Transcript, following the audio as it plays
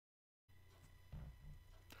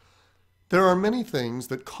There are many things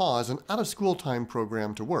that cause an out-of-school time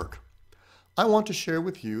program to work. I want to share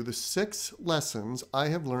with you the 6 lessons I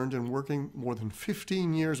have learned in working more than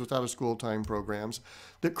 15 years with out-of-school time programs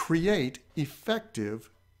that create effective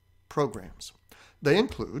programs. They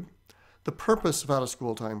include the purpose of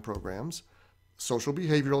out-of-school time programs, social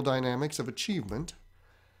behavioral dynamics of achievement,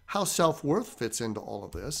 how self-worth fits into all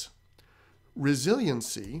of this,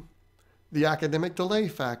 resiliency, the academic delay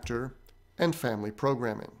factor, and family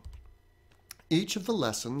programming. Each of the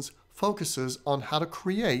lessons focuses on how to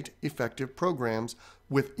create effective programs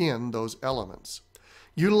within those elements.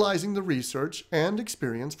 Utilizing the research and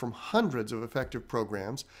experience from hundreds of effective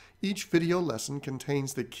programs, each video lesson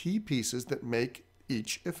contains the key pieces that make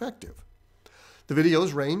each effective. The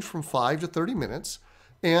videos range from 5 to 30 minutes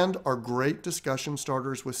and are great discussion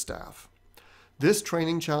starters with staff. This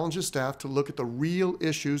training challenges staff to look at the real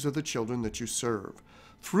issues of the children that you serve.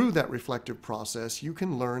 Through that reflective process, you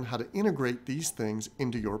can learn how to integrate these things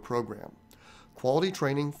into your program. Quality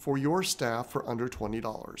training for your staff for under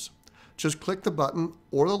 $20. Just click the button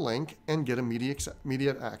or the link and get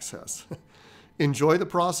immediate access. Enjoy the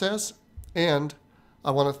process, and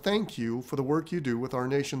I want to thank you for the work you do with our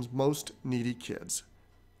nation's most needy kids.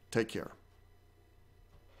 Take care.